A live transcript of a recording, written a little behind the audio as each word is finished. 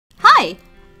Hi,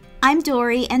 I'm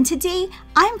Dory, and today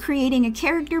I'm creating a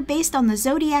character based on the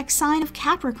zodiac sign of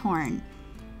Capricorn.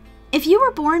 If you were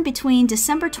born between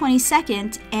December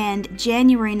 22nd and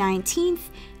January 19th,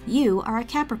 you are a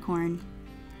Capricorn.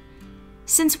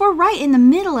 Since we're right in the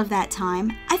middle of that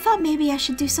time, I thought maybe I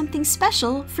should do something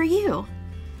special for you.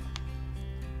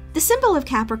 The symbol of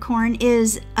Capricorn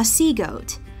is a sea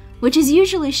goat, which is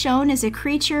usually shown as a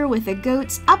creature with a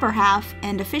goat's upper half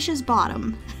and a fish's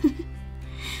bottom.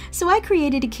 So I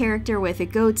created a character with a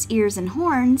goat's ears and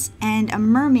horns and a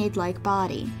mermaid-like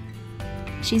body.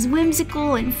 She's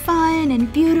whimsical and fun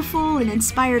and beautiful and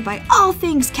inspired by all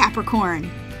things Capricorn.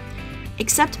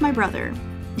 Except my brother.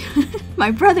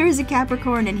 My brother is a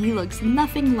Capricorn and he looks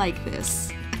nothing like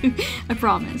this. I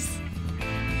promise.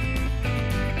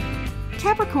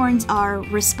 Capricorns are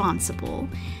responsible,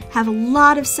 have a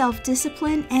lot of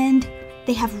self-discipline, and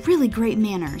they have really great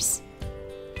manners.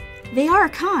 They are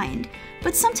kind,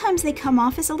 but sometimes they come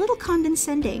off as a little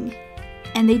condescending,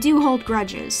 and they do hold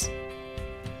grudges.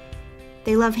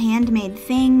 They love handmade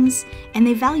things, and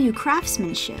they value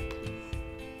craftsmanship.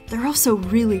 They're also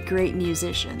really great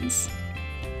musicians.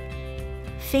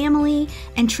 Family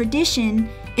and tradition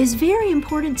is very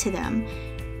important to them,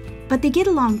 but they get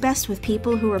along best with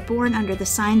people who are born under the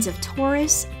signs of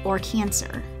Taurus or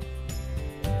Cancer.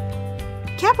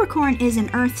 Capricorn is an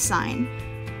earth sign,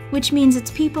 which means its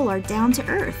people are down to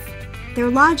earth. They're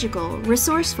logical,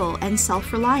 resourceful, and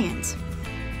self-reliant.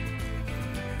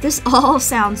 This all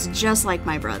sounds just like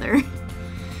my brother.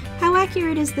 How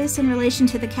accurate is this in relation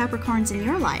to the Capricorns in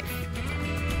your life?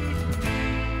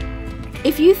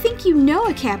 If you think you know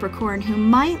a Capricorn who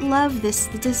might love this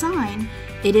design,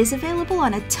 it is available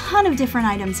on a ton of different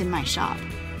items in my shop.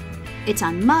 It's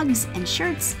on mugs and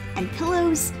shirts and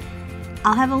pillows.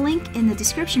 I'll have a link in the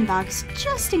description box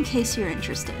just in case you're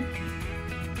interested.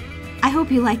 I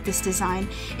hope you like this design.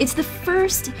 It's the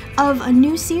first of a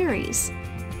new series.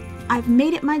 I've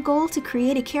made it my goal to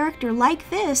create a character like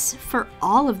this for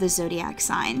all of the zodiac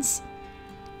signs.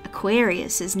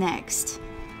 Aquarius is next.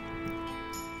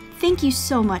 Thank you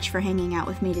so much for hanging out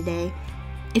with me today.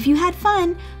 If you had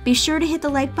fun, be sure to hit the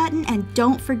like button and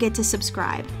don't forget to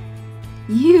subscribe.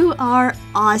 You are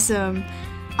awesome.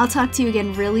 I'll talk to you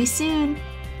again really soon.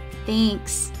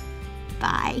 Thanks.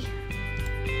 Bye.